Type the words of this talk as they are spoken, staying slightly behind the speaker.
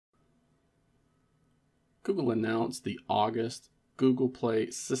Google announced the August Google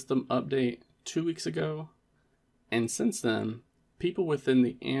Play system update 2 weeks ago, and since then, people within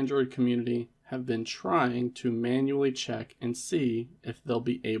the Android community have been trying to manually check and see if they'll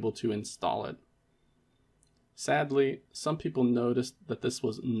be able to install it. Sadly, some people noticed that this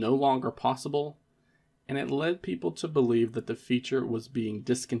was no longer possible, and it led people to believe that the feature was being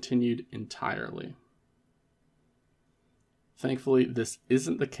discontinued entirely. Thankfully, this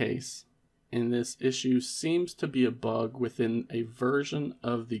isn't the case, and this issue seems to be a bug within a version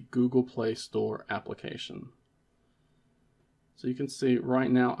of the Google Play Store application. So you can see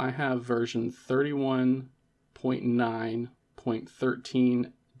right now I have version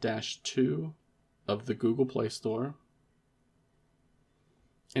 31.9.13-2 of the Google Play Store.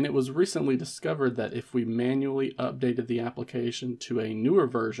 And it was recently discovered that if we manually updated the application to a newer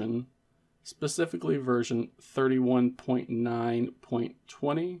version, specifically version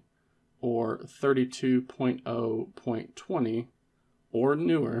 31.9.20 or 32.0.20 or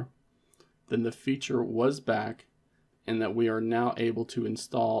newer, then the feature was back and that we are now able to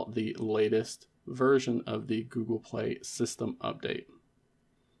install the latest version of the Google Play system update.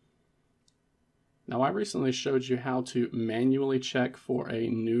 Now, I recently showed you how to manually check for a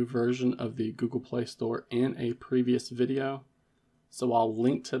new version of the Google Play Store in a previous video, so I'll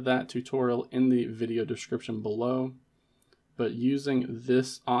link to that tutorial in the video description below. But using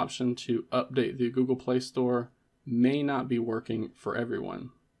this option to update the Google Play Store may not be working for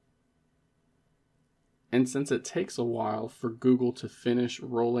everyone. And since it takes a while for Google to finish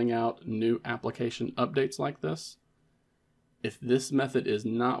rolling out new application updates like this, if this method is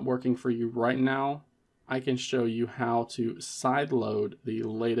not working for you right now, I can show you how to sideload the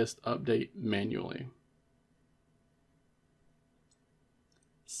latest update manually.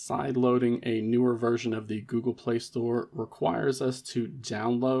 Sideloading a newer version of the Google Play Store requires us to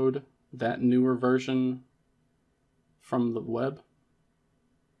download that newer version from the web.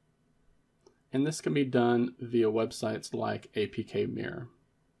 And this can be done via websites like APK Mirror.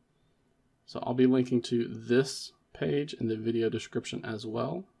 So I'll be linking to this page in the video description as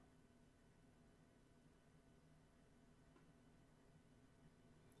well.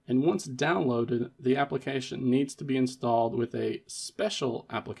 And once downloaded, the application needs to be installed with a special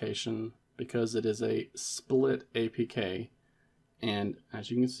application because it is a split APK. And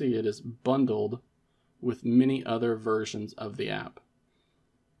as you can see, it is bundled with many other versions of the app.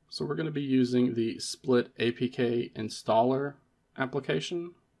 So we're going to be using the split APK installer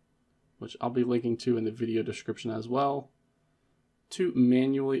application, which I'll be linking to in the video description as well, to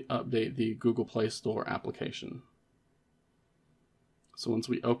manually update the Google Play Store application. So once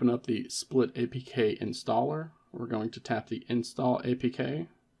we open up the split APK installer, we're going to tap the Install APK.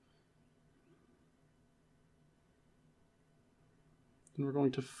 And we're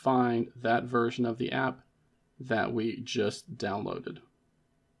going to find that version of the app that we just downloaded.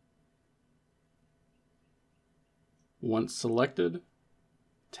 Once selected,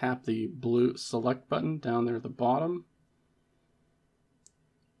 tap the blue select button down there at the bottom.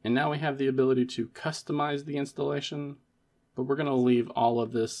 And now we have the ability to customize the installation, but we're going to leave all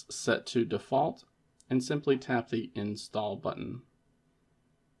of this set to default and simply tap the install button.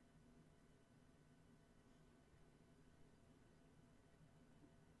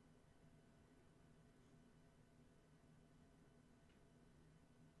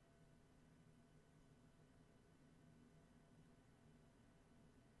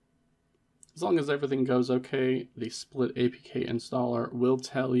 As long as everything goes okay, the split APK installer will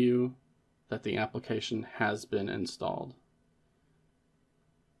tell you that the application has been installed.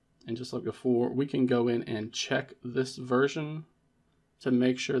 And just like before, we can go in and check this version to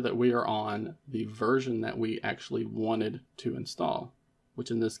make sure that we are on the version that we actually wanted to install,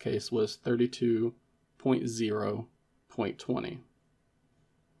 which in this case was 32.0.20.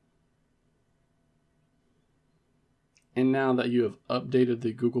 And now that you have updated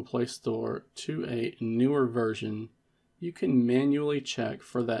the Google Play Store to a newer version, you can manually check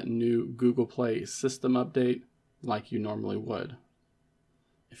for that new Google Play system update like you normally would.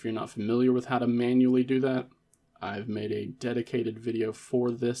 If you're not familiar with how to manually do that, I've made a dedicated video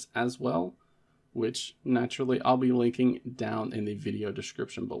for this as well, which naturally I'll be linking down in the video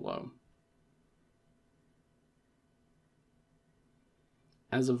description below.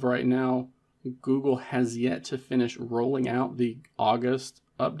 As of right now, Google has yet to finish rolling out the August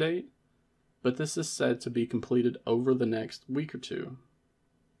update, but this is said to be completed over the next week or two.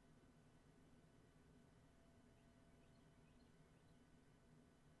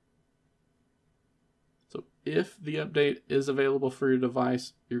 So if the update is available for your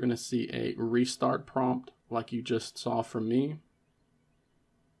device, you're going to see a restart prompt like you just saw from me.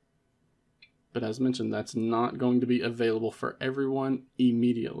 But as mentioned, that's not going to be available for everyone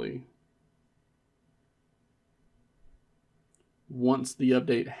immediately. Once the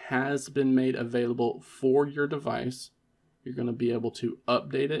update has been made available for your device, you're going to be able to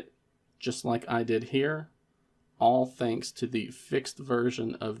update it just like I did here, all thanks to the fixed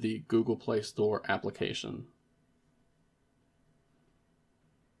version of the Google Play Store application.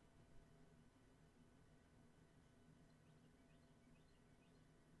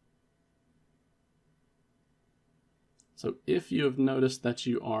 So if you have noticed that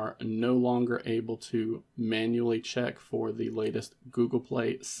you are no longer able to manually check for the latest Google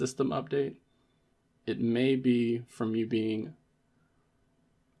Play system update, it may be from you being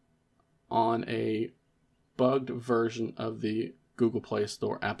on a bugged version of the Google Play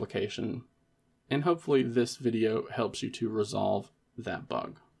Store application, and hopefully this video helps you to resolve that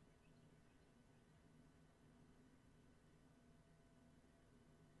bug.